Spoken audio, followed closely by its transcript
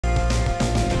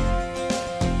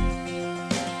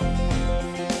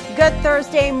Good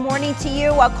Thursday morning to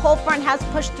you. A cold front has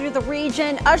pushed through the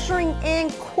region, ushering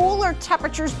in cooler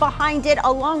temperatures behind it,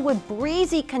 along with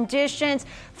breezy conditions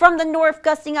from the north,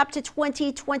 gusting up to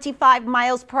 20-25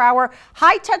 miles per hour.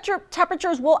 High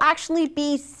temperatures will actually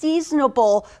be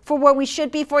seasonable for where we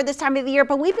should be for this time of the year,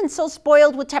 but we've been so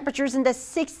spoiled with temperatures in the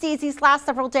 60s these last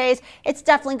several days. It's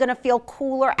definitely going to feel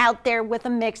cooler out there with a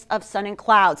mix of sun and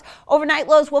clouds. Overnight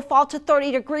lows will fall to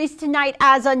 30 degrees tonight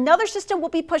as another system will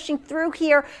be pushing through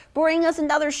here, bring us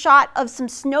another shot of some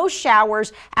snow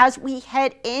showers as we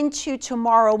head into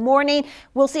tomorrow morning.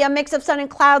 We'll see a mix of sun and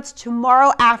clouds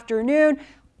tomorrow afternoon.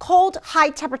 Cold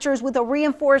high temperatures with a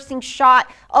reinforcing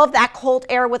shot of that cold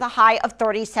air with a high of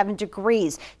 37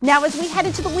 degrees. Now as we head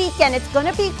into the weekend, it's going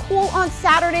to be cool on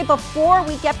Saturday before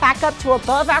we get back up to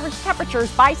above average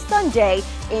temperatures by Sunday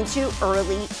into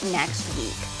early next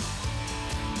week.